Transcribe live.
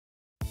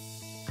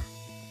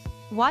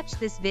Watch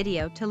this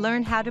video to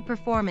learn how to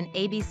perform an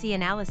ABC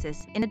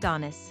analysis in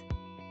ADONIS.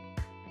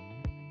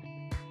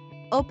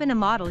 Open a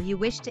model you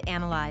wish to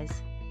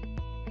analyze.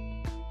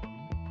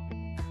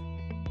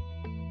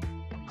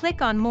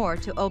 Click on More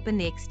to open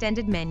the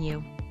extended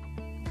menu.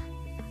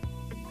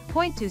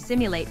 Point to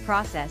Simulate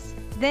Process,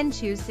 then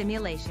choose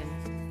Simulation.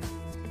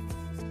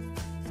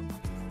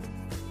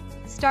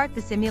 Start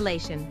the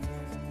simulation.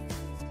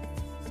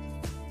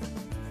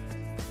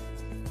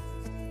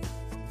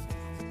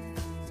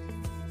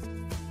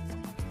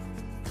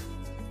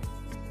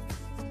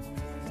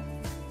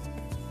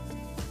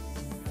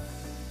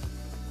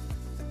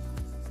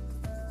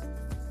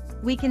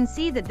 We can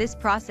see that this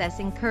process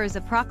incurs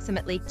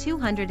approximately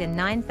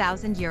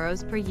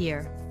 €209,000 per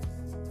year.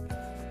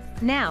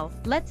 Now,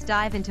 let's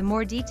dive into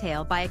more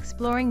detail by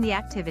exploring the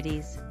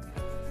activities.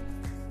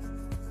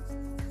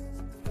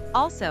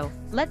 Also,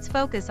 let's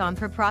focus on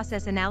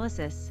per-process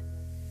analysis.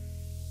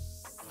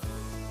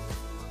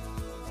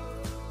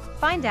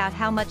 Find out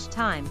how much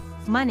time,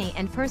 money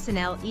and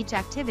personnel each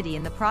activity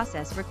in the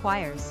process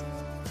requires.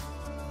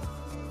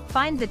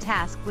 Find the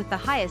task with the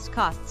highest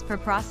costs per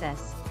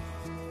process.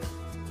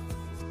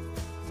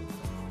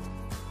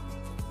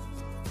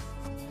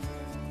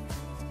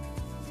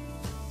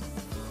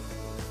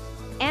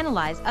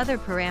 Analyze other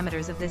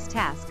parameters of this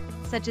task,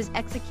 such as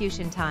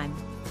execution time.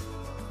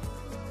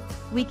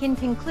 We can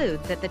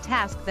conclude that the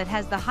task that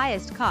has the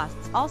highest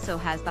costs also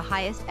has the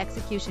highest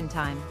execution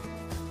time.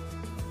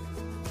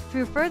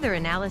 Through further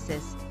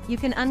analysis, you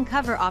can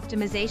uncover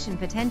optimization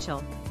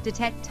potential,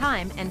 detect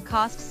time and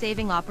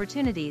cost-saving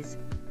opportunities,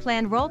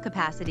 plan role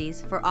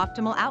capacities for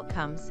optimal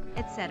outcomes,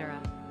 etc.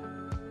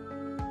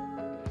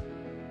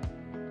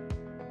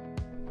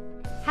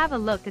 Have a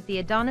look at the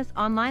ADONIS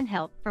online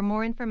help for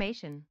more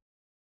information.